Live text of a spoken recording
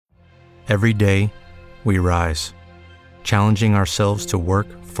Every day, we rise, challenging ourselves to work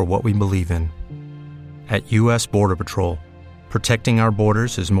for what we believe in. At U.S. Border Patrol, protecting our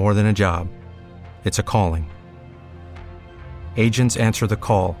borders is more than a job. It's a calling. Agents answer the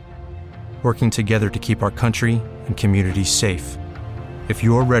call, working together to keep our country and communities safe. If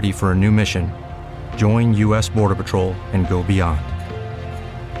you're ready for a new mission, join U.S. Border Patrol and go beyond.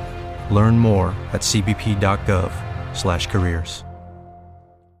 Learn more at cbp.gov/careers.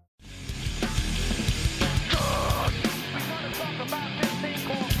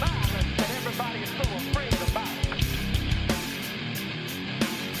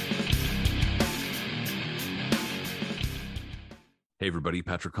 Hey everybody,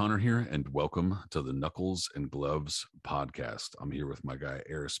 Patrick Connor here, and welcome to the Knuckles and Gloves podcast. I'm here with my guy,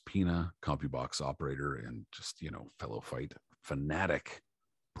 Eris Pina, CompuBox operator, and just, fellow fight fanatic.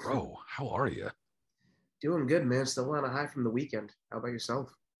 Bro, how are you? Doing good, man. Still on a high from the weekend. How about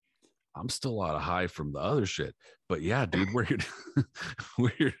yourself? I'm still on a high from the other shit. But yeah, dude, we're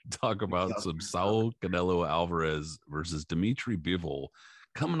here to talk about some Saul Canelo Álvarez versus Dmitry Bivol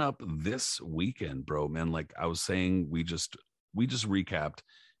coming up this weekend, bro. Man, like I was saying, we just recapped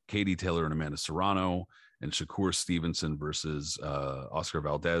Katie Taylor and Amanda Serrano and Shakur Stevenson versus Oscar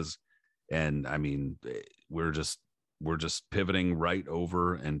Valdez. And I mean, we're just pivoting right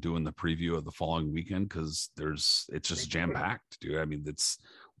over and doing the preview of the following weekend because it's just jam-packed, dude. I mean, it's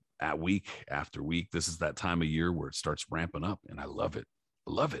at week after week. This is that time of year where it starts ramping up, and I love it.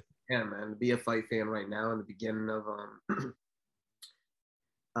 I love it. Yeah, man. To be a fight fan right now in the beginning of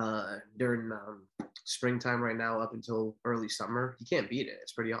during springtime right now up until early summer, you can't beat it.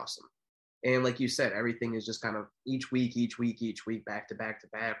 It's pretty awesome. And like you said, everything is just kind of each week, back to back.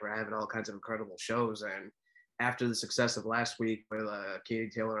 We're having all kinds of incredible shows. And after the success of last week with Katie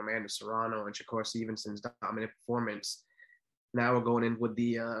Taylor, Amanda Serrano, and Shakur Stevenson's dominant performance, now we're going in with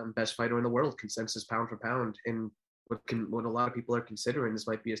the best fighter in the world, consensus pound for pound. And what a lot of people are considering, this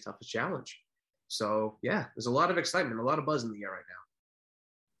might be his toughest challenge. So yeah, there's a lot of excitement, a lot of buzz in the air right now.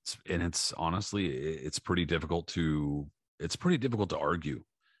 And it's honestly, it's pretty difficult to argue.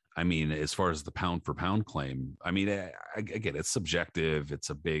 I mean, as far as the pound for pound claim, I mean, again, it's subjective. It's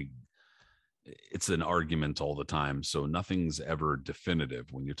an argument all the time. So nothing's ever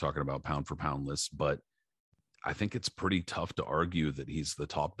definitive when you're talking about pound for pound lists, but I think it's pretty tough to argue that he's the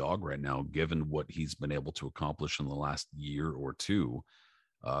top dog right now, given what he's been able to accomplish in the last year or two.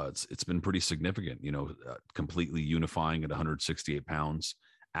 It's been pretty significant, completely unifying at 168 pounds.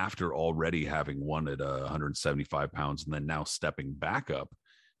 After already having won at 175 pounds and then now stepping back up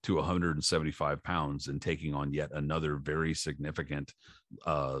to 175 pounds and taking on yet another very significant,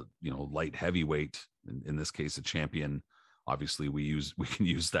 light heavyweight, in this case, a champion. Obviously, we can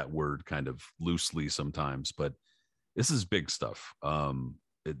use that word kind of loosely sometimes, but this is big stuff.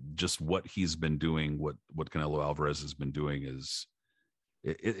 Just what he's been doing, what Canelo Álvarez has been doing is,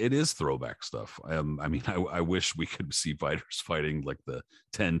 it is throwback stuff. I mean, I wish we could see fighters fighting like the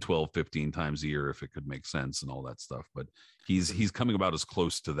 10, 12, 15 times a year if it could make sense and all that stuff. But he's coming about as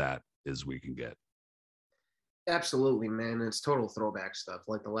close to that as we can get. Absolutely, man. It's total throwback stuff.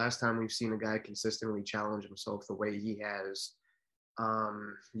 Like the last time we've seen a guy consistently challenge himself the way he has,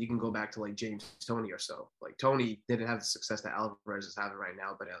 you can go back to like James Toney or so. Like Tony didn't have the success that Álvarez is having right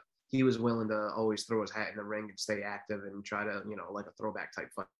now, but he was willing to always throw his hat in the ring and stay active and try to, like a throwback type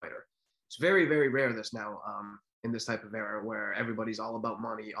fighter. It's very, very rare this now in this type of era where everybody's all about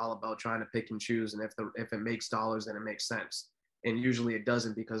money, all about trying to pick and choose. And if it makes dollars, then it makes sense. And usually it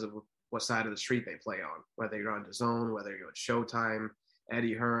doesn't because of what side of the street they play on, whether you're on DAZN, whether you're at Showtime,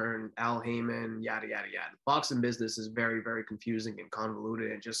 Eddie Hearn, Al Heyman, yada, yada, yada. The boxing business is very, very confusing and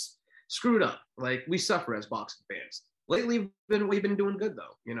convoluted and just screwed up. Like we suffer as boxing fans. Lately, we've been doing good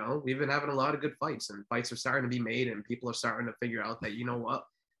though. We've been having a lot of good fights, and fights are starting to be made, and people are starting to figure out that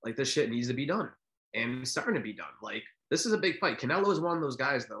like this shit needs to be done, and it's starting to be done. Like this is a big fight. Canelo is one of those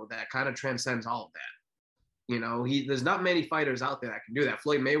guys though that kind of transcends all of that. There's not many fighters out there that can do that.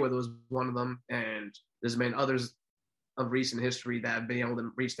 Floyd Mayweather was one of them, and there's been others of recent history that have been able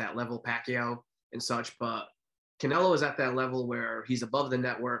to reach that level, Pacquiao and such. But Canelo is at that level where he's above the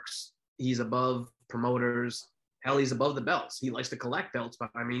networks, he's above promoters. Hell, he's above the belts. He likes to collect belts, but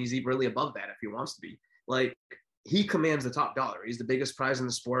I mean, he's really above that if he wants to be. Like, he commands the top dollar. He's the biggest prize in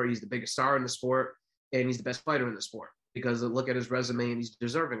the sport. He's the biggest star in the sport, and he's the best fighter in the sport because look at his resume, and he's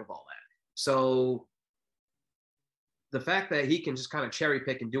deserving of all that. So the fact that he can just kind of cherry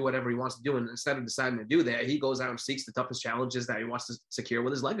pick and do whatever he wants to do, and instead of deciding to do that, he goes out and seeks the toughest challenges that he wants to secure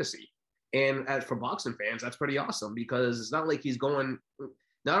with his legacy. And for boxing fans, that's pretty awesome because it's not like he's going –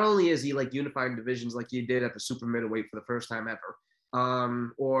 not only is he like unifying divisions like he did at the super middleweight for the first time ever,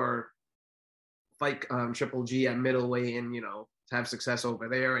 or fight Triple G at middleweight and, have success over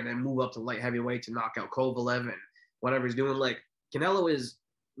there and then move up to light heavyweight to knock out Kovalev and whatever he's doing. Like, Canelo is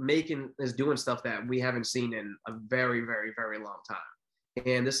doing stuff that we haven't seen in a very, very, very long time.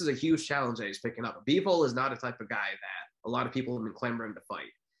 And this is a huge challenge that he's picking up. Bivol is not a type of guy that a lot of people have been clamoring to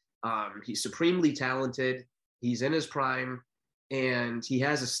fight. He's supremely talented. He's in his prime, and he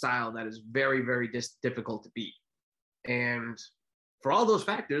has a style that is very, very difficult to beat. And for all those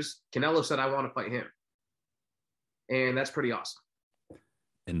factors, Canelo said, I want to fight him. And that's pretty awesome.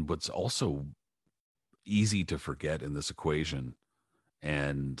 And what's also easy to forget in this equation,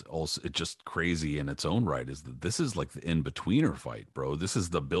 and also it's just crazy in its own right, is that this is like the in-betweener fight, bro. This is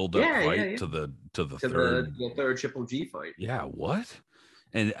the build-up fight to the third Triple G fight. Yeah, what?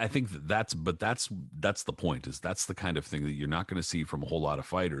 And I think that's the point, is that's the kind of thing that you're not going to see from a whole lot of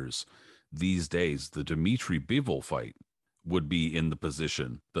fighters these days. The Dmitry Bivol fight would be in the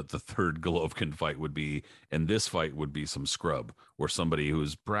position that the third Golovkin fight would be, and this fight would be some scrub, or somebody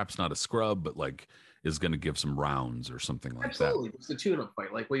who's perhaps not a scrub, but like is going to give some rounds or something like that. Absolutely. It's the tune-up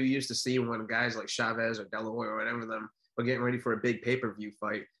fight, like we used to see when guys like Chavez or De La Hoya or whatever them were getting ready for a big pay-per-view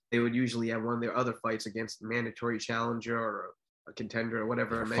fight. They would usually have one of their other fights against a mandatory challenger or a contender or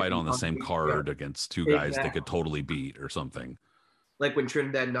whatever. A fight on the same card against two guys they could totally beat or something. Like when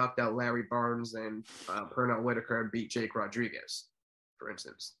Trinidad knocked out Larry Barnes and Pernell Whitaker beat Jake Rodriguez, for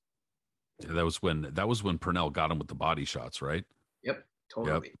instance. Yeah, that was when Pernell got him with the body shots, right? Yep,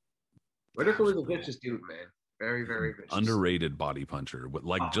 totally. Yep. Whitaker was a vicious dude, man. Very, very vicious. Underrated body puncher.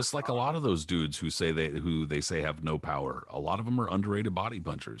 Just like a lot of those dudes who they say have no power. A lot of them are underrated body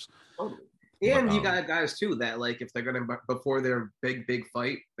punchers. Totally. And you got guys too that, like, if they're gonna, before their big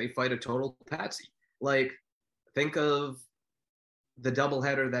fight, they fight a total patsy. Like, think of the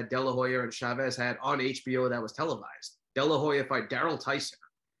doubleheader that De La Hoya and Chavez had on HBO that was televised. De La Hoya fight Daryl Tyson,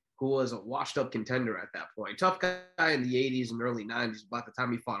 who was a washed-up contender at that point. Tough guy in the 80s and early 90s. By the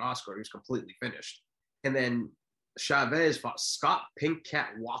time he fought Oscar, he was completely finished. And then Chavez fought Scott Pink Cat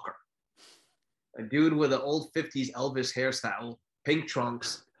Walker, a dude with an old 50s Elvis hairstyle, pink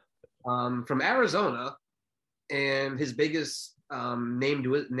trunks, from Arizona. And his biggest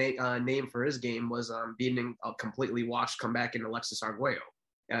name for his game was beating a completely washed comeback in Alexis Arguello.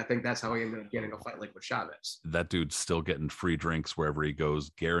 And I think that's how he ended up getting a fight like with Chavez. That dude's still getting free drinks wherever he goes,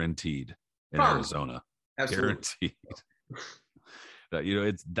 guaranteed in Arizona. Absolutely.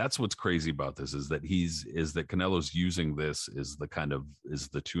 Guaranteed. That's what's crazy about this, is that Canelo's using this is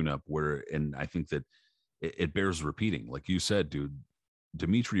the tune-up where, and I think that it bears repeating. Like you said, dude,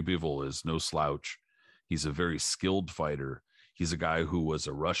 Dmitry Bivol is no slouch. He's a very skilled fighter. He's a guy who was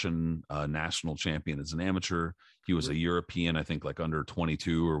a Russian national champion as an amateur. He was a European, I think, like under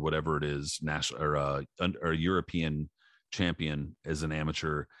 22 or whatever it is, or European champion as an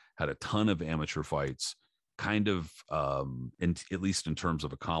amateur. Had a ton of amateur fights. Kind of, at least in terms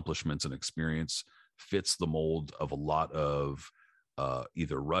of accomplishments and experience, fits the mold of a lot of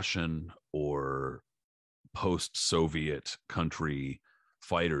either Russian or post-Soviet country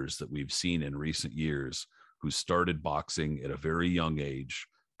fighters that we've seen in recent years, who started boxing at a very young age,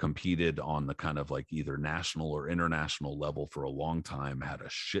 competed on the kind of like either national or international level for a long time, had a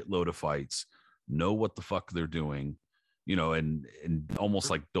shitload of fights, know what the fuck they're doing, and almost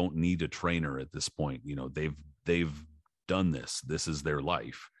like don't need a trainer at this point. They've done this. This is their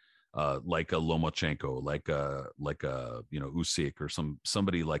life. Like a Lomachenko, like a Usyk or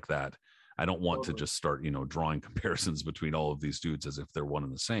somebody like that. I don't want to just start, drawing comparisons between all of these dudes as if they're one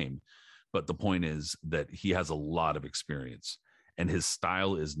and the same. But the point is that he has a lot of experience, and his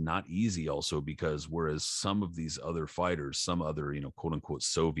style is not easy also, because whereas some of these other fighters, some other, quote unquote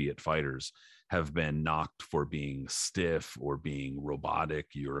Soviet fighters, have been knocked for being stiff or being robotic,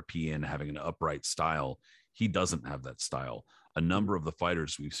 European, having an upright style, he doesn't have that style. A number of the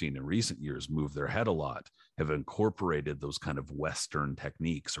fighters we've seen in recent years move their head a lot, have incorporated those kind of Western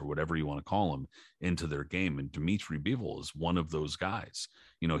techniques, or whatever you want to call them, into their game. And Dmitry Bivol is one of those guys.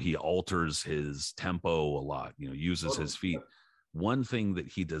 He alters his tempo a lot, uses his feet. One thing that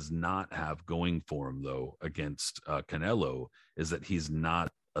he does not have going for him, though, against Canelo, is that he's not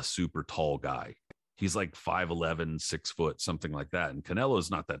a super tall guy. He's like 5'11", 6 foot, something like that. And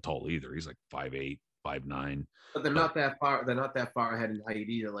Canelo's not that tall either. He's like 5'8", 5'9". But they're not that far. They're not that far ahead in height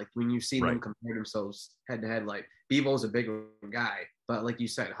either. Like when you see them compare themselves head to head, like Bivol's a bigger guy, but like you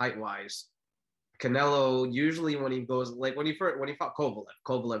said, height wise, Canelo usually when he goes, like when he fought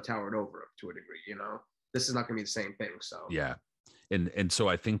Kovalev towered over him to a degree. This is not going to be the same thing. So yeah. And so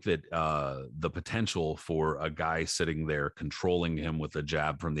I think that the potential for a guy sitting there controlling him with a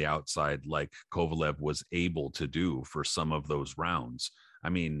jab from the outside, like Kovalev was able to do for some of those rounds. I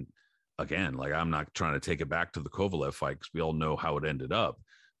mean, again, like I'm not trying to take it back to the Kovalev fight because we all know how it ended up.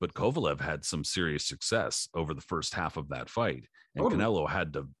 But Kovalev had some serious success over the first half of that fight. And Totally. Canelo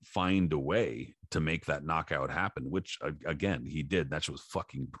had to find a way to make that knockout happen, which again, he did. That was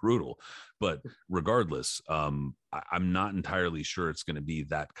fucking brutal. But regardless, I'm not entirely sure it's going to be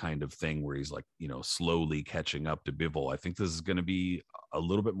that kind of thing where he's like, you know, slowly catching up to Bivol. I think this is going to be a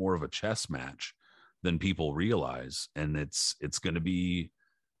little bit more of a chess match than people realize. And it's going to be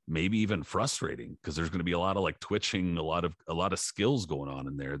maybe even frustrating because there's going to be a lot of like twitching, a lot of skills going on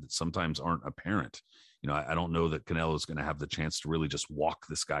in there that sometimes aren't apparent. You know, I don't know that Canelo is going to have the chance to really just walk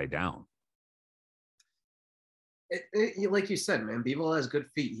this guy down. Like you said, man, Bivol has good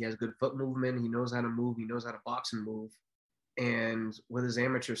feet. He has good foot movement. He knows how to move. He knows how to box and move. And with his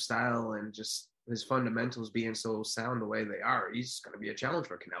amateur style and just his fundamentals being so sound the way they are, he's going to be a challenge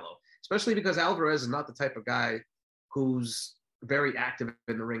for Canelo, especially because Álvarez is not the type of guy who's very active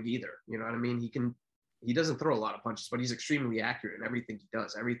in the ring either. You know what I mean? He doesn't throw a lot of punches, but he's extremely accurate in everything he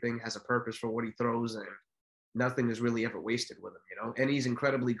does. Everything has a purpose for what he throws, and nothing is really ever wasted with him, you know? And he's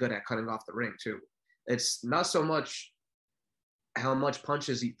incredibly good at cutting off the ring too. It's not so much how much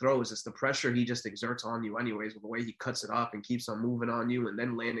punches he throws, it's the pressure he just exerts on you anyways, with the way he cuts it off and keeps on moving on you and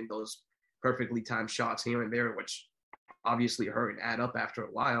then landing those perfectly timed shots here and there, which obviously hurt and add up after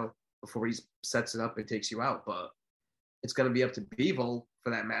a while before he sets it up and takes you out. But it's going to be up to Bivol,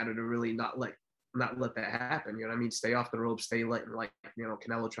 for that matter, to really not let that happen. You know what I mean? Stay off the rope, stay letting, like, you know,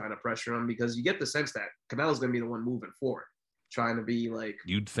 Canelo trying to pressure him, because you get the sense that Canelo's going to be the one moving forward, trying to be like.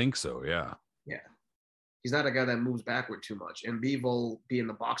 You'd think so, yeah. Yeah. He's not a guy that moves backward too much. And Bivol, being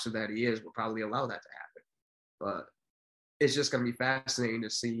the boxer that he is, will probably allow that to happen. But it's just going to be fascinating to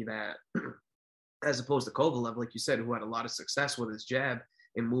see that, as opposed to Kovalev, like you said, who had a lot of success with his jab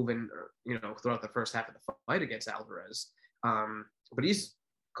and moving, you know, throughout the first half of the fight against Álvarez. But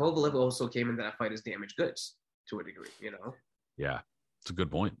Kovalev also came into that fight as damaged goods to a degree, you know? Yeah, it's a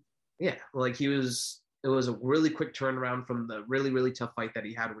good point. Yeah, like it was a really quick turnaround from the really, really tough fight that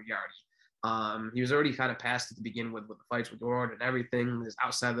he had with Yarde. He was already kind of past at the beginning with the fights with Ward and everything, his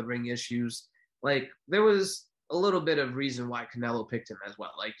outside the ring issues. Like, there was a little bit of reason why Canelo picked him as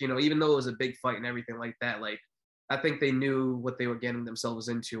well. Like, you know, even though it was a big fight and everything like that, like, I think they knew what they were getting themselves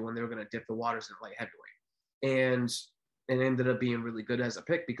into when they were going to dip the waters in light heavyweight. And it ended up being really good as a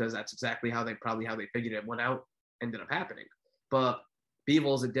pick, because that's exactly how they figured it went out, ended up happening. But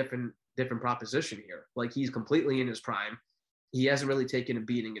Bivol's a different proposition here. Like, he's completely in his prime. He hasn't really taken a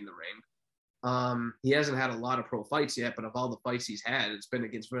beating in the ring. He hasn't had a lot of pro fights yet, but of all the fights he's had, it's been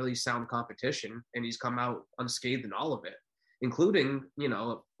against really sound competition, and he's come out unscathed in all of it, including, you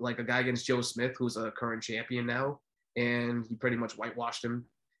know, like a guy against Joe Smith, who's a current champion now, and he pretty much whitewashed him.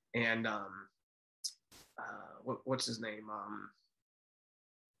 And what's his name?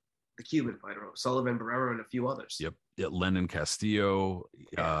 The Cuban fighter, Sullivan Barrera, and a few others. Yep. Yeah, Lennon Castillo,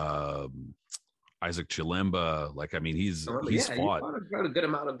 Isaac Chilemba. Like, I mean, he's fought a good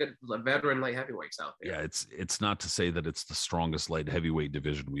amount of good veteran light heavyweights out there. Yeah, it's not to say that it's the strongest light heavyweight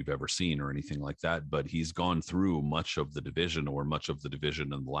division we've ever seen or anything like that, but he's gone through much of the division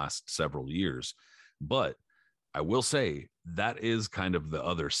in the last several years. But I will say that is kind of the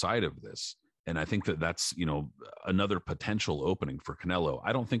other side of this. And I think that that's, you know, another potential opening for Canelo.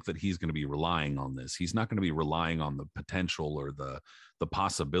 I don't think that he's going to be relying on this. He's not going to be relying on the potential or the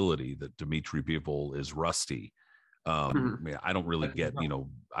possibility that Dmitry Bivol is rusty. I don't really get, you know,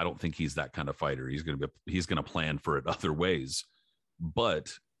 I don't think he's that kind of fighter. He's going to plan for it other ways.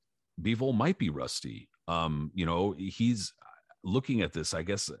 But Bivol might be rusty. You know, he's looking at this. I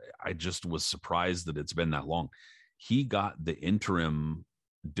guess I just was surprised that it's been that long. He got the interim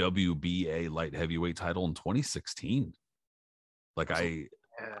WBA light heavyweight title in 2016. Like, I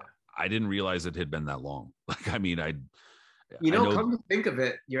didn't realize it had been that long. Like, I mean, come to think of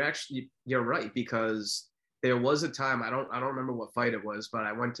it, you're right, because there was a time, I don't remember what fight it was, but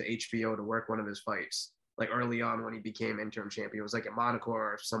I went to HBO to work one of his fights, like early on when he became interim champion. It was like at Monaco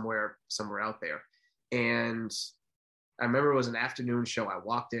or somewhere out there. And I remember it was an afternoon show. I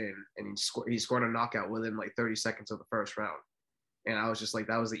walked in and he scored a knockout within like 30 seconds of the first round. And I was just like,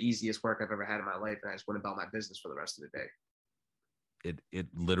 that was the easiest work I've ever had in my life. And I just went about my business for the rest of the day. It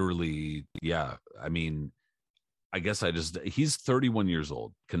literally, yeah. I mean, I guess he's 31 years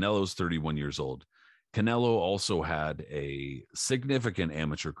old. Canelo's 31 years old. Canelo also had a significant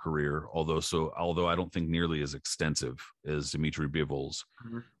amateur career, although I don't think nearly as extensive as Dmitry Bivol's,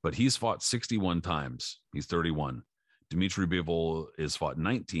 but he's fought 61 times. He's 31. Dmitry Bivol is fought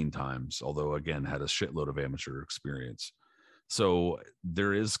 19 times, although again, had a shitload of amateur experience. So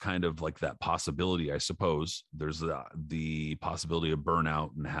there is kind of like that possibility, I suppose. There's the possibility of burnout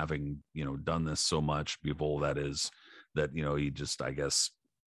and having, done this so much, people that, he just, I guess,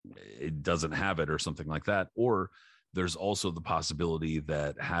 it doesn't have it or something like that. Or there's also the possibility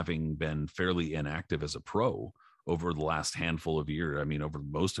that having been fairly inactive as a pro over the last handful of years, I mean, over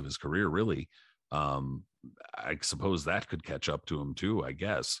most of his career, really, I suppose that could catch up to him too, I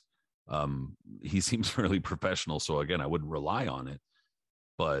guess. He seems fairly professional. So again, I wouldn't rely on it,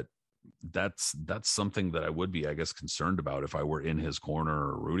 but that's something that I would be, I guess, concerned about if I were in his corner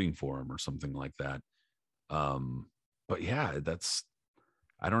or rooting for him or something like that. But yeah,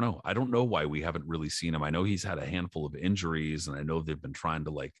 I don't know. I don't know why we haven't really seen him. I know he's had a handful of injuries, and I know they've been trying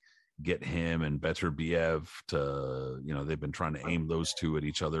to like get him and Beterbiev to, they've been trying to aim those two at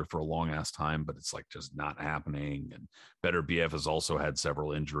each other for a long ass time, but it's like just not happening. And Beterbiev has also had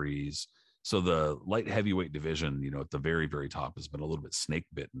several injuries. So the light heavyweight division, at the very, very top has been a little bit snake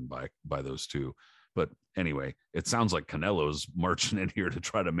bitten by those two. But anyway, it sounds like Canelo's marching in here to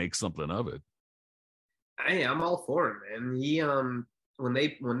try to make something of it. I'm all for him, man. He when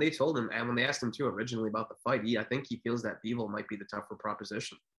they told him, and when they asked him too originally about the fight, I think he feels that Bivol might be the tougher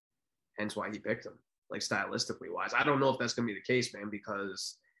proposition. Hence why he picked him, like stylistically wise. I don't know if that's going to be the case, man,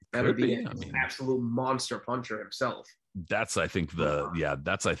 because that would be an absolute monster puncher himself. That's, I think,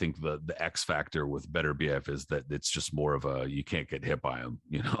 the X factor with Beterbiev is that it's just more of a, you can't get hit by him,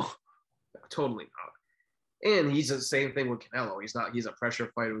 Totally not. And he's the same thing with Canelo. He's a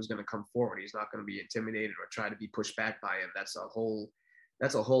pressure fighter who's going to come forward. He's not going to be intimidated or try to be pushed back by him. That's a whole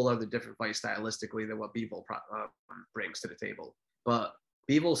other different fight stylistically than what Bivol brings to the table. But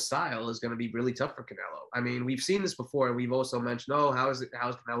Bivol's style is going to be really tough for Canelo. I mean, we've seen this before, and we've also mentioned, how's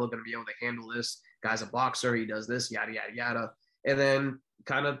Canelo going to be able to handle this? Guy's a boxer. He does this, yada, yada, yada. And then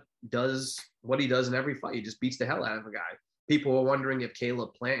kind of does what he does in every fight. He just beats the hell out of a guy. People were wondering if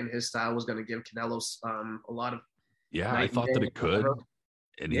Caleb Plant and his style was going to give Canelo a lot of. Yeah, I thought that it could.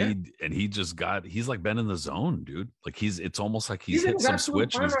 And he's like been in the zone, dude. Like it's almost like he's hit some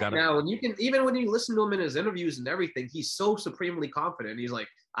switch. And he's got now, and you can, even when you listen to him in his interviews and everything, he's so supremely confident. He's like,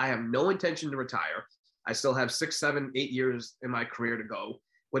 I have no intention to retire. I still have 6, 7, 8 years in my career to go,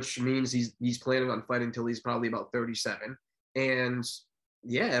 which means he's planning on fighting until he's probably about 37. And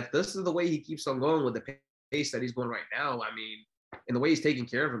yeah, if this is the way he keeps on going with the pace that he's going right now, I mean, and the way he's taking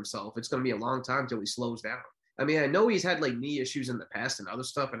care of himself, it's going to be a long time till he slows down. I mean, I know he's had like knee issues in the past and other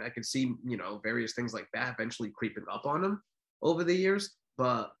stuff, and I could see, various things like that eventually creeping up on him over the years.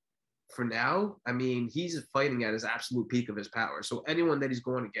 But for now, I mean, he's fighting at his absolute peak of his power. So anyone that he's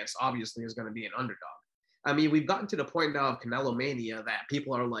going against obviously is going to be an underdog. I mean, we've gotten to the point now of Canelo Mania that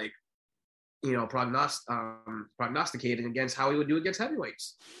people are like, prognosticating against how he would do against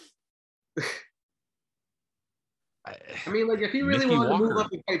heavyweights. I mean, like, if he really wanted to move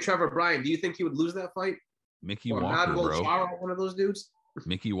up and fight Trevor Bryan, do you think he would lose that fight? Mickey Walker, bro. One of those dudes.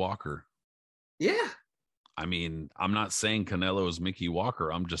 Mickey Walker. Yeah. I mean, I'm not saying Canelo is Mickey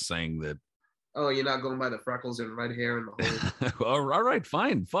Walker. I'm just saying that. Oh, you're not going by the freckles and red hair and the whole. All right,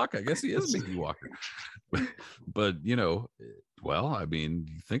 fine. Fuck, I guess he is Mickey Walker. But well, I mean,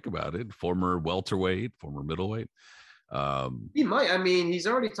 think about it. Former welterweight, former middleweight. He might. I mean, he's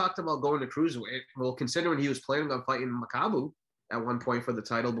already talked about going to cruiserweight. Well, considering he was planning on fighting Makabu at one point for the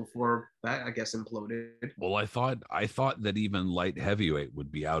title before that, I guess, imploded. Well, I thought that even light heavyweight would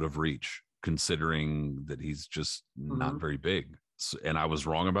be out of reach, considering that he's just not very big. So, and I was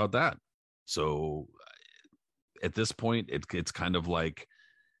wrong about that. So at this point, it's kind of like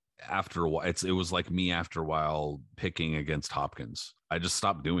after a while, it was like me after a while picking against Hopkins. I just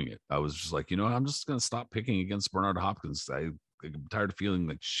stopped doing it. I was just like, I'm just going to stop picking against Bernard Hopkins. I'm tired of feeling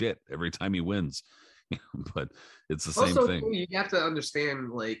like shit every time he wins. But it's the same thing. You have to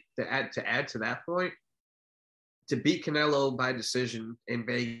understand, like, to add to that point, to beat Canelo by decision in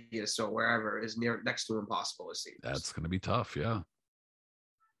Vegas or wherever is next to impossible, it seems. That's going to be tough, yeah.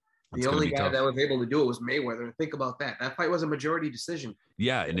 The only guy that was able to do it was Mayweather. And think about that. That fight was a majority decision.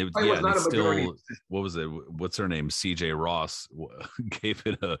 Yeah, and it was not a majority decision. What was it? What's her name? CJ Ross gave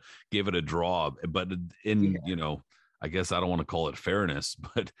it a draw. But I guess I don't want to call it fairness,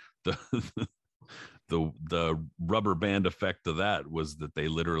 but the rubber band effect of that was that they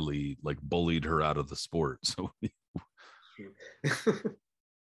literally like bullied her out of the sport. So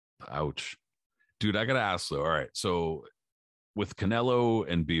ouch. Dude, I gotta ask though. All right. So with Canelo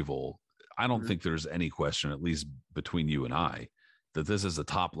and Bivol, I don't think there's any question, at least between you and I, that this is a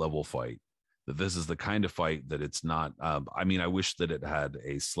top level fight, that this is the kind of fight that it's not. I mean, I wish that it had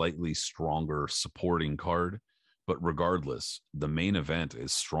a slightly stronger supporting card, but regardless, the main event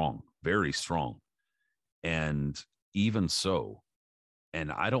is strong, very strong. And even so,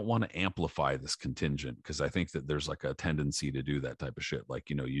 and I don't want to amplify this contingent because I think that there's like a tendency to do that type of shit. Like,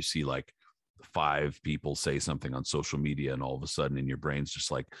 you see like 5 people say something on social media and all of a sudden in your brain's just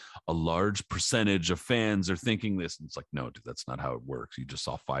like a large percentage of fans are thinking this. And it's like, no, dude, that's not how it works. You just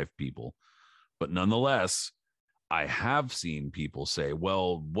saw 5 people. But nonetheless, I have seen people say,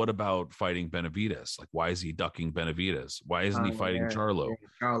 well, what about fighting Benavidez? Like, why is he ducking Benavidez? Why isn't he fighting Charlo?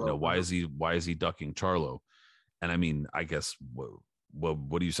 Charlo. Why is he ducking Charlo? And I mean, I guess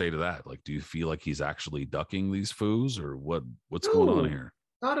what do you say to that? Like, do you feel like he's actually ducking these foos, or what's going on here?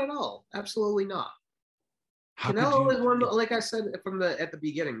 Not at all. Absolutely not. How Canelo is one, like I said at the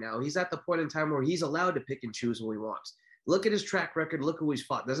beginning. Now he's at the point in time where he's allowed to pick and choose who he wants. Look at his track record. Look who he's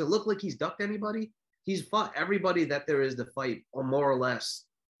fought. Does it look like he's ducked anybody? He's fought everybody that there is to fight, or more or less,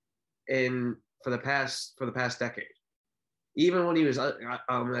 for the past decade. Even when he was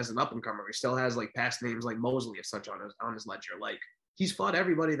as an up and comer, he still has like past names like Mosley and such on his ledger. Like, he's fought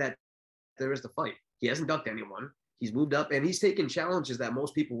everybody that there is to fight. He hasn't ducked anyone. He's moved up and he's taken challenges that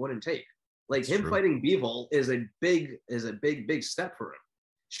most people wouldn't take. Like, him fighting Bivol is a big step for him.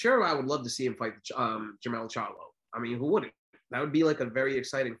 Sure, I would love to see him fight Jermell Charlo. I mean, who wouldn't? That would be like a very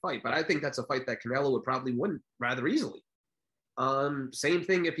exciting fight. But I think that's a fight that Canelo would probably win rather easily. Same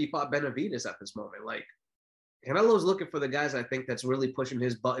thing if he fought Benavidez at this moment. Like, Canelo's looking for the guys, I think, that's really pushing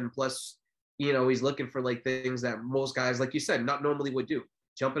his button. Plus, he's looking for like things that most guys, like you said, not normally would do.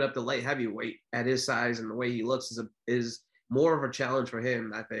 Jumping up to light heavyweight at his size and the way he looks is more of a challenge for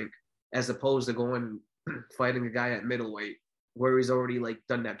him, I think, as opposed to going fighting a guy at middleweight where he's already like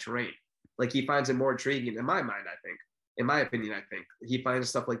done that terrain. Like, he finds it more intriguing in my mind, I think. In my opinion, I think he finds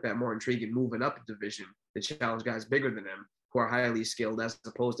stuff like that more intriguing, moving up a division to challenge guys bigger than him who are highly skilled, as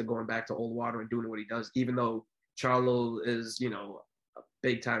opposed to going back to old water and doing what he does, even though Charlo is, a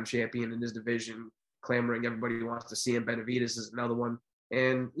big time champion in his division, clamoring, everybody wants to see him. Benavidez is another one.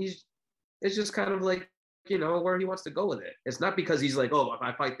 And it's just kind of like, where he wants to go with it. It's not because he's like, oh, if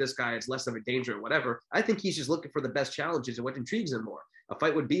I fight this guy, it's less of a danger or whatever. I think he's just looking for the best challenges and what intrigues him more. A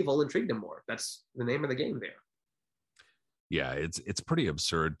fight with Bivol intrigued him more. That's the name of the game there. Yeah, it's pretty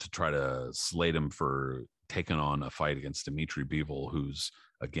absurd to try to slate him for taking on a fight against Dmitry Bivol, who's,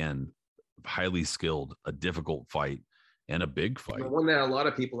 again, highly skilled, a difficult fight, and a big fight. One that a lot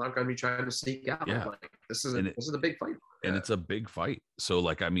of people aren't going to be trying to seek out. Yeah. Like, this is a big fight. And it's a big fight. So,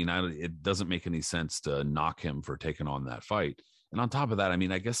 like, I mean, it doesn't make any sense to knock him for taking on that fight. And on top of that, I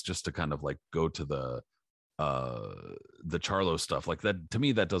mean, I guess just to kind of like go to the Charlo stuff, like that, to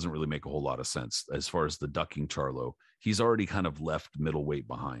me, that doesn't really make a whole lot of sense as far as the ducking Charlo. He's already kind of left middleweight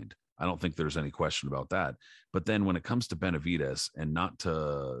behind. I don't think there's any question about that. But then when it comes to Benavidez, and not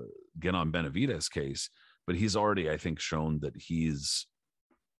to get on Benavidez's case, but he's already, I think, shown that he's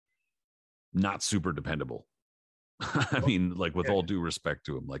not super dependable. I mean, like, with all due respect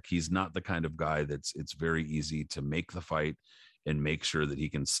to him, like, he's not the kind of guy it's very easy to make the fight and make sure that he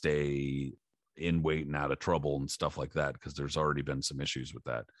can stay in weight and out of trouble and stuff like that, because there's already been some issues with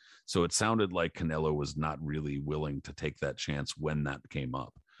that. So it sounded like Canelo was not really willing to take that chance when that came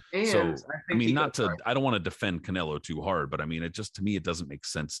up. And so, I mean, I don't want to defend Canelo too hard, but I mean, to me, it doesn't make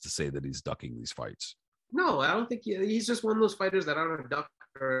sense to say that he's ducking these fights. No, I don't think he's just one of those fighters that aren't a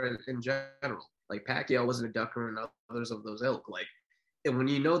ducker in general. Like, Pacquiao wasn't a ducker, and others of those ilk. Like, and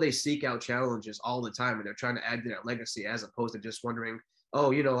when they seek out challenges all the time and they're trying to add to their legacy, as opposed to just wondering,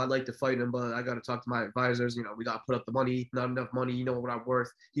 oh, I'd like to fight him, but I got to talk to my advisors. We got to put up the money, not enough money. What I'm worth.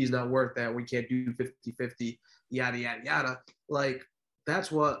 He's not worth that. We can't do 50-50, yada, yada, yada. Like,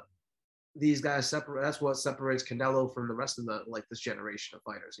 that's what these guys separate. That's what separates Canelo from the rest of this generation of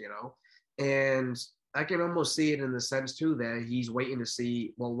fighters, And I can almost see it in the sense, too, that he's waiting to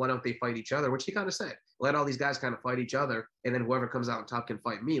see, well, why don't they fight each other? Which he kind of said. Let all these guys kind of fight each other, and then whoever comes out on top can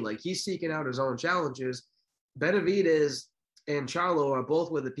fight me. Like, he's seeking out his own challenges. Benavidez and Charlo are both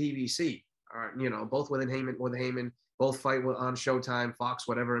with the PBC, both with Heyman, both fight on Showtime, Fox,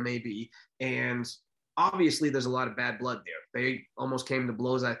 whatever it may be. And obviously there's a lot of bad blood there. They almost came to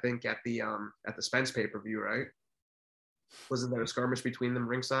blows, I think, at the Spence pay-per-view, right? Wasn't there a skirmish between them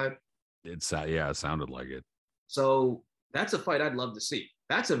ringside? It sounded like it. So that's a fight I'd love to see.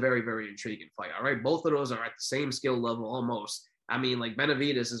 That's a very, very intriguing fight. All right. Both of those are at the same skill level almost. I mean, like,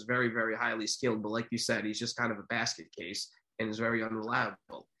 Benavidez is very, very highly skilled, but like you said, he's just kind of a basket case and is very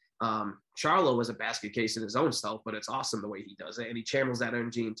unreliable. Charlo was a basket case in his own self, but it's awesome the way he does it. And he channels that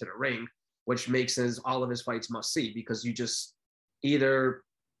energy into the ring, which makes all of his fights must see, because you just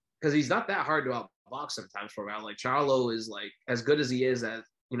because he's not that hard to outbox sometimes for a while. Like, Charlo is like, as good as he is as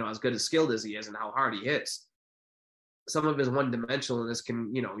good as skilled as he is and how hard he hits, some of his one-dimensionalness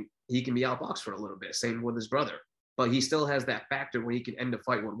can, he can be outboxed for a little bit. Same with his brother. but he still has that factor where he can end a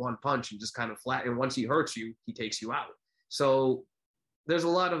fight with one punch and just kind of flat. And once he hurts you, he takes you out. So there's a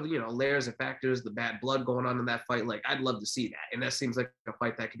lot of, layers of factors, the bad blood going on in that fight. Like, I'd love to see that. And that seems like a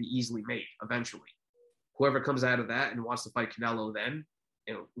fight that could be easily made eventually. Whoever comes out of that and wants to fight Canelo then,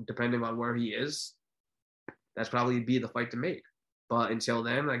 depending on where he is, that's probably be the fight to make. But until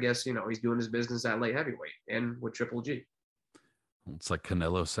then, I guess, he's doing his business at light heavyweight and with Triple G. It's like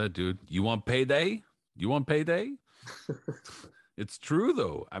Canelo said, dude, you want payday? You want payday? It's true,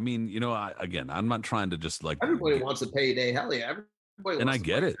 though. I mean, I'm not trying to just like everybody wants a payday. Hell yeah. Everybody and wants I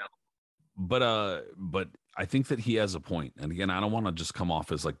get it. But I think that he has a point. And again, I don't want to just come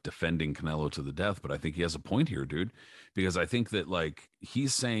off as like defending Canelo to the death, but I think he has a point here, dude, because I think that like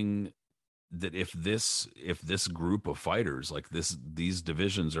he's saying that if this group of fighters, like these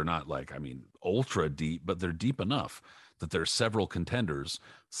divisions are not like, I mean, ultra deep, but they're deep enough that there's several contenders.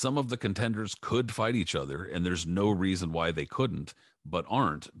 Some of the contenders could fight each other, and there's no reason why they couldn't, but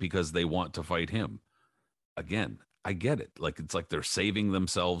aren't, because they want to fight him. Again, I get it. Like, it's like they're saving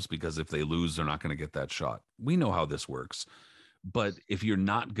themselves because if they lose, they're not going to get that shot. We know how this works. But if you're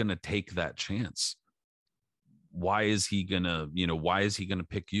not going to take that chance, why is he going to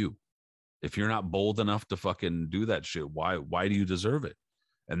pick you? If you're not bold enough to fucking do that shit, why do you deserve it?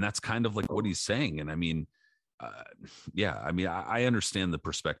 And that's kind of like what he's saying. And I mean, I understand the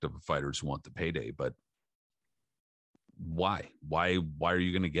perspective of fighters who want the payday, but why are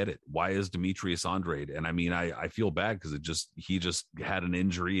you going to get it? Why is Demetrius Andrade? And I mean, I feel bad because he just had an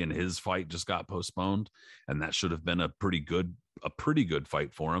injury and his fight just got postponed, and that should have been a pretty good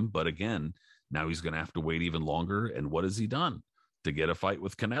fight for him. But again, now he's going to have to wait even longer. And what has he done to get a fight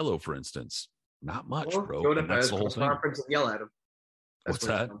with Canelo, for instance? Not much, bro. And that's the whole thing. And yell at him. What's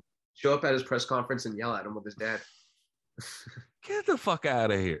that? Show up at his press conference and yell at him with his dad. Get the fuck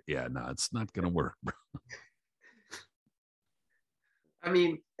out of here. Yeah, no, it's not going to work, bro. I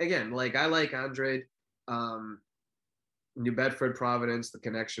mean, again, like, I like Andrade, New Bedford, Providence, the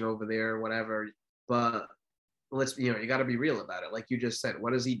connection over there, whatever. But you got to be real about it. Like you just said,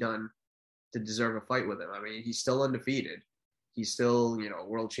 what has he done to deserve a fight with him? I mean, he's still undefeated. He's still,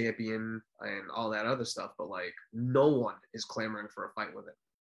 world champion and all that other stuff. But like, no one is clamoring for a fight with him.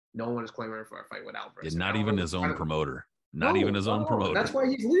 No one is clamoring for a fight with Álvarez. Not even his own promoter. Not even his own promoter. That's why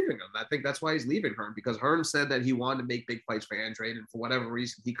he's leaving him. I think that's why he's leaving Hearn, because Hearn said that he wanted to make big fights for Andrade, and for whatever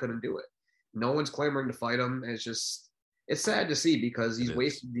reason, he couldn't do it. No one's clamoring to fight him. It's sad to see, because he's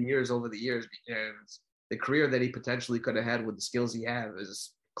wasted the years over the years, and the career that he potentially could have had with the skills he has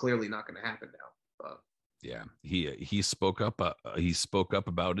is clearly not going to happen now. But yeah, he spoke up. He spoke up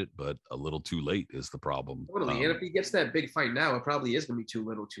about it, but a little too late is the problem. Totally. And if he gets that big fight now, it probably is going to be too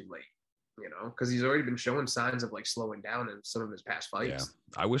little, too late. Because he's already been showing signs of like slowing down in some of his past fights.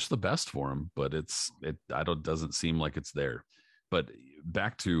 Yeah, I wish the best for him, but it doesn't seem like it's there. But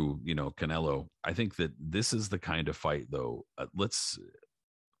back to Canelo, I think that this is the kind of fight, though.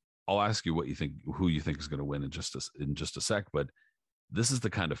 I'll ask you who you think is going to win in just a sec. But this is the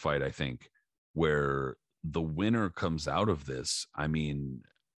kind of fight, I think, where the winner comes out of this. I mean,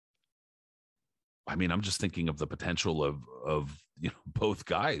 I'm just thinking of the potential of both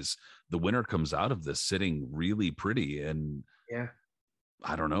guys. The winner comes out of this sitting really pretty, and yeah,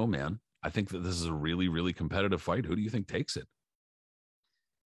 I don't know, man. I think that this is a really, really competitive fight. Who do you think takes it?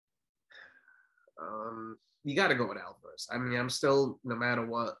 You got to go with Álvarez. I mean, I'm still, no matter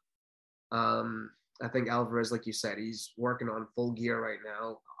what. I think Álvarez, like you said, he's working on full gear right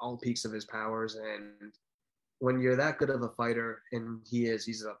now, all peaks of his powers, and when you're that good of a fighter, and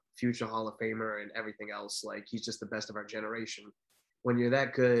he's a future Hall of Famer and everything else, like, he's just the best of our generation. When you're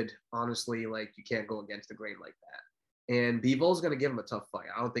that good, honestly, like, you can't go against the grain like that. And Bivol's going to give him a tough fight.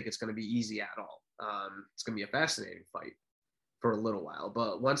 I don't think it's going to be easy at all. It's going to be a fascinating fight for a little while.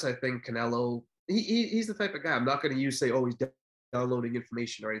 But once I think Canelo, he's the type of guy, I'm not going to he's downloading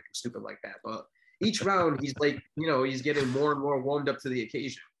information or anything stupid like that. But each round, he's like, he's getting more and more warmed up to the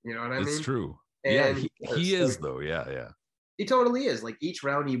occasion. You know what I mean? It's true. And yeah, he is though. Yeah. He totally is. Like, each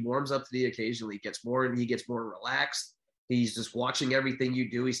round he warms up to the occasion. He gets more relaxed. He's just watching everything you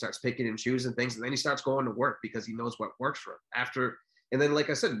do. He starts picking and choosing things, and then he starts going to work because he knows what works for him. And then, like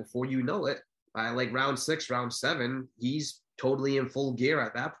I said, before you know it, by like round 6, round 7, he's totally in full gear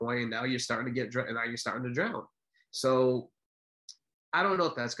at that point, and now you're starting to drown. So I don't know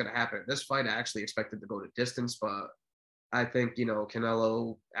if that's going to happen. This fight, I actually expected to go to distance, but I think,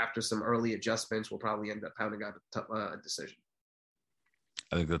 Canelo, after some early adjustments, will probably end up pounding out a decision.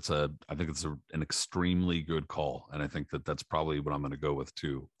 I think it's an extremely good call. And I think that's probably what I'm going to go with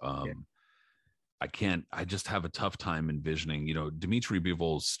too. I just have a tough time envisioning, Dmitry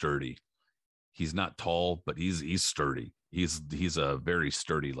Bivol's sturdy. He's not tall, but he's sturdy. He's a very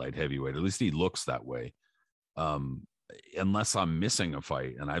sturdy light heavyweight. At least he looks that way. Unless I'm missing a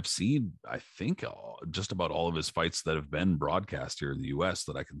fight, and I've seen, I think, just about all of his fights that have been broadcast here in the U.S.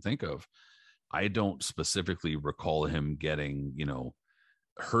 that I can think of. I don't specifically recall him getting,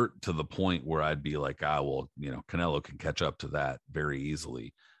 hurt to the point where I'd be like, Canelo can catch up to that very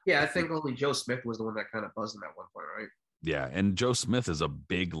easily. Yeah, I think only Joe Smith was the one that kind of buzzed him at one point, right? Yeah, and Joe Smith is a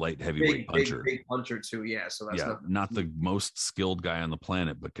big light heavyweight puncher. Big puncher too. Yeah, so that's not the most skilled guy on the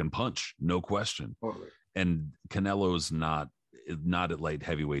planet, but can punch, no question. Totally. And Canelo's not at light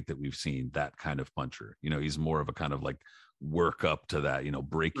heavyweight that we've seen, that kind of puncher. He's more of a kind of like work up to that,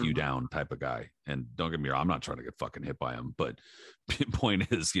 break you down type of guy. And don't get me wrong, I'm not trying to get fucking hit by him, but point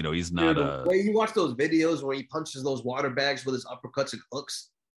is, he's not a. Way you watch those videos where he punches those water bags with his uppercuts and hooks,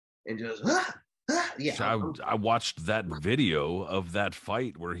 and just yeah. I watched that video of that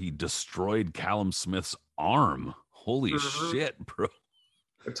fight where he destroyed Callum Smith's arm. Holy shit, bro.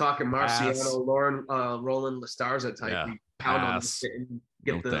 We're talking Marciano, Roland Lestarza type. Yeah, pass. And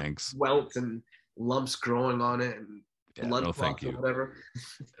get the welts and lumps growing on it and blood clots or whatever.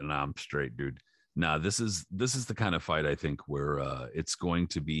 And I'm straight, dude. Nah, this is the kind of fight I think where it's going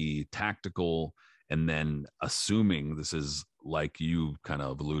to be tactical, and then assuming this is, like you kind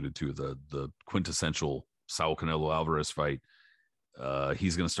of alluded to, the quintessential Saul Canelo Alvarez fight,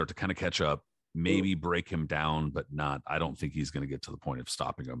 he's going to start to kind of catch up, maybe break him down, but not. I don't think he's going to get to the point of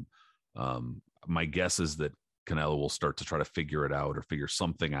stopping him. My guess is that Canelo will start to try to figure it out or figure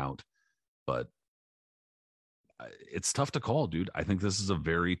something out, but it's tough to call, dude. I think this is a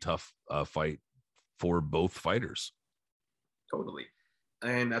very tough fight for both fighters. Totally.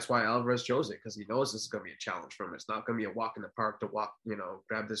 And that's why Alvarez chose it, because he knows this is going to be a challenge for him. It's not going to be a walk in the park to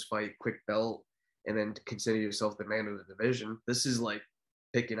grab this fight, quick belt, and then consider yourself the man of the division. This is like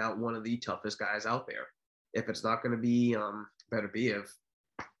picking out one of the toughest guys out there. If it's not going to be, better be if,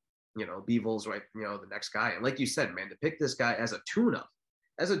 Bivol's right, the next guy. And like you said, man, to pick this guy as a tune-up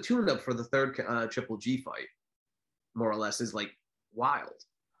for the third Triple G fight, more or less, is like wild.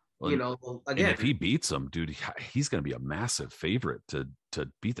 Well, again, and if he beats him, dude, he's going to be a massive favorite to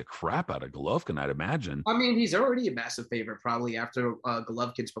beat the crap out of Golovkin, I'd imagine. I mean, he's already a massive favorite, probably after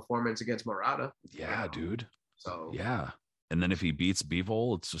Golovkin's performance against Murata. Yeah, dude. So yeah, and then if he beats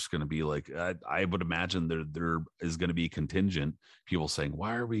Bivol, it's just going to be like, I would imagine there is going to be contingent people saying,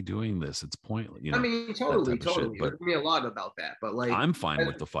 "Why are we doing this? It's pointless." I mean, totally. There's going to be a lot about that, but like, I'm fine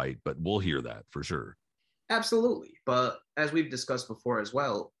with the fight, but we'll hear that for sure. Absolutely, but as we've discussed before as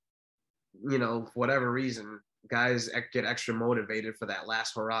well, for whatever reason, guys get extra motivated for that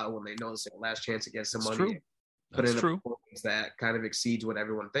last hurrah when they know it's their last chance to get some money. But in a performance that kind of exceeds what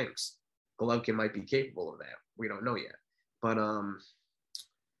everyone thinks. Golovkin might be capable of that. We don't know yet. But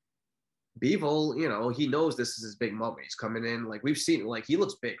Bivol, he knows this is his big moment. He's coming in, like we've seen, like he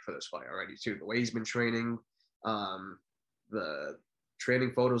looks big for this fight already too. The way he's been training, the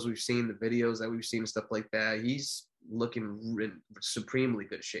training photos we've seen, the videos that we've seen, stuff like that. He's looking in supremely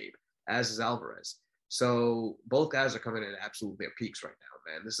good shape, as is Alvarez. So both guys are coming in at absolute their peaks right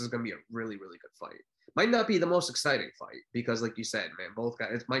now, man. This is going to be a really, really good fight. Might not be the most exciting fight because, like you said, man, both guys,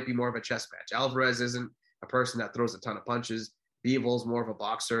 it might be more of a chess match. Alvarez isn't a person that throws a ton of punches. Bivol's more of a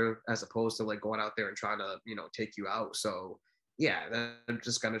boxer as opposed to like going out there and trying to, take you out. So yeah, they're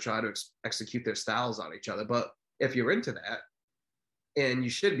just going to try to execute their styles on each other. But if you're into that, and you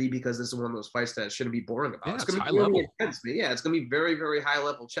should be, because this is one of those fights that shouldn't be boring about. Yeah, it's going to be really really intense. Yeah, it's going to be very, very high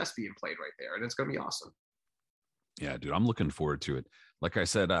level chess being played right there, and it's going to be awesome. Yeah, dude, I'm looking forward to it. Like I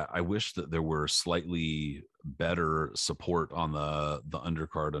said, I wish that there were slightly better support on the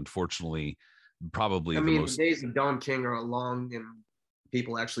undercard. Unfortunately, probably the days of Don King are long, and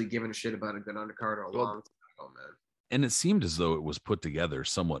people actually giving a shit about a good undercard are a long time ago, man. And it seemed as though it was put together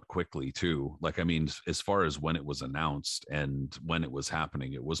somewhat quickly too. Like, I mean, as far as when it was announced and when it was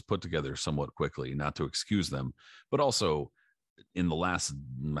happening, it was put together somewhat quickly, not to excuse them, but also in the last,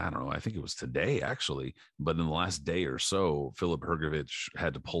 I don't know, I think it was today actually, but in the last day or so, Filip Hrgović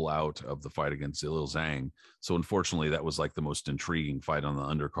had to pull out of the fight against Ilil Zhang. So unfortunately, that was like the most intriguing fight on the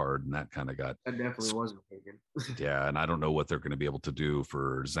undercard, and that kind of got. That definitely wasn't taken. Yeah, and I don't know what they're going to be able to do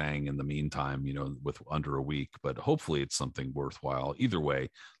for Zhang in the meantime, with under a week, but hopefully it's something worthwhile. Either way,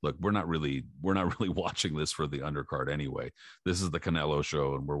 look, we're not really watching this for the undercard anyway. This is the Canelo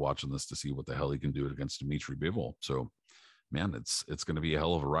show, and we're watching this to see what the hell he can do against Dmitry Bivol. So, man, it's going to be a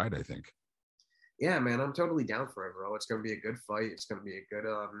hell of a ride, I think. Yeah, man, I'm totally down for it, bro. It's going to be a good fight. It's going to be a good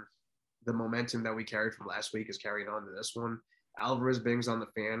the momentum that we carried from last week is carried on to this one. Alvarez bangs on the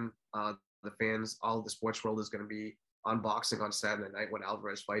fans. All of the sports world is going to be on boxing on Saturday night when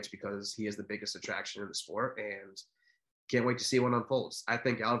Álvarez fights, because he is the biggest attraction in the sport, and can't wait to see what unfolds. I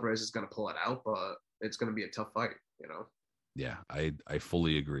think Álvarez is going to pull it out, but it's going to be a tough fight, you know? Yeah, I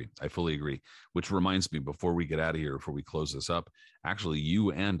fully agree. I fully agree. Which reminds me, before we get out of here, before we close this up, actually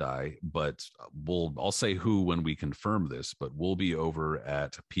you and I, but I'll say who when we confirm this, but we'll be over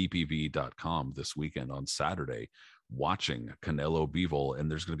at ppv.com this weekend on Saturday watching Canelo Bivol, and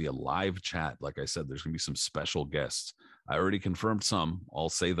there's going to be a live chat. Like I said, there's going to be some special guests. I already confirmed some. I'll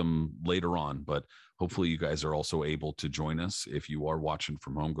say them later on, but hopefully you guys are also able to join us. If you are watching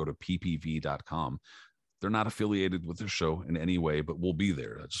from home, go to ppv.com. They're not affiliated with the show in any way, but we'll be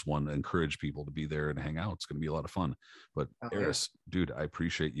there. I just want to encourage people to be there and hang out. It's going to be a lot of fun. But Aris, dude, I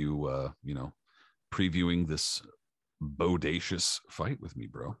appreciate you, previewing this bodacious fight with me,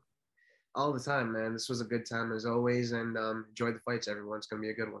 bro. All the time, man. This was a good time as always, and enjoy the fights, everyone. It's going to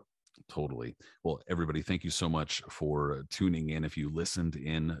be a good one. Totally. Well, everybody, thank you so much for tuning in. If you listened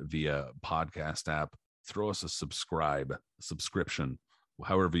in via podcast app, throw us a subscription,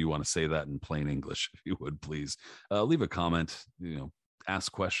 however you want to say that in plain English, if you would, please. Leave a comment,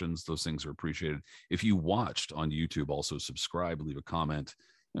 ask questions. Those things are appreciated. If you watched on YouTube, also subscribe, leave a comment.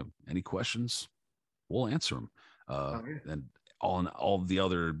 Any questions, we'll answer them. And on all the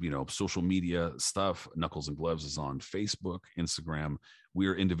other, social media stuff, Knuckles and Gloves is on Facebook, Instagram. We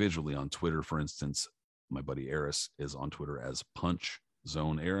are individually on Twitter, for instance. My buddy Aris is on Twitter as Punch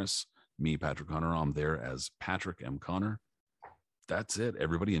Zone Aris. Me, Patrick Connor, I'm there as Patrick M. Connor. That's it.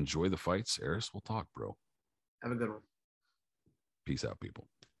 Everybody enjoy the fights. Aris, we'll talk, bro. Have a good one. Peace out, people.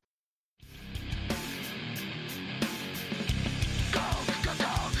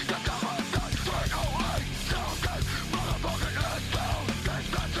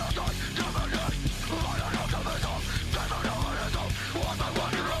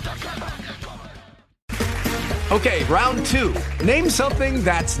 Okay, round two. Name something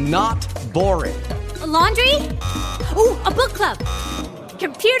that's not boring. A laundry? Ooh, a book club.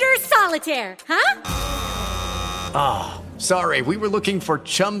 Computer solitaire, huh? Ah, sorry, we were looking for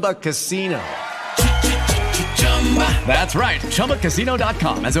Chumba Casino. That's right,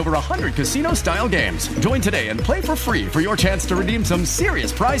 ChumbaCasino.com has over 100 casino-style games. Join today and play for free for your chance to redeem some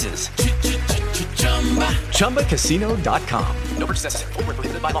serious prizes. ChumbaCasino.com. No purchase necessary. Void where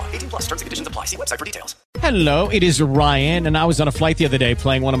prohibited by law. 18+ terms and conditions apply. See website for details. Hello, it is Ryan, and I was on a flight the other day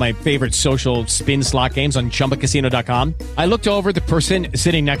playing one of my favorite social spin slot games on ChumbaCasino.com. I looked over at the person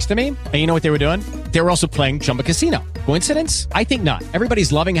sitting next to me, and you know what they were doing? They were also playing Chumba Casino. Coincidence? I think not.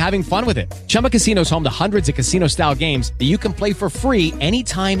 Everybody's loving having fun with it. Chumba Casino is home to hundreds of casino-style games that you can play for free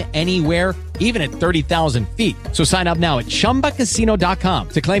anytime, anywhere, even at 30,000 feet. So sign up now at ChumbaCasino.com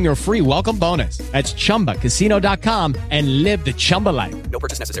to claim your free welcome bonus. That's ChumbaCasino.com and live the Chumba life. No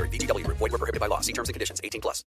purchase necessary. VGW. Void where prohibited by law. See terms and conditions. 18+.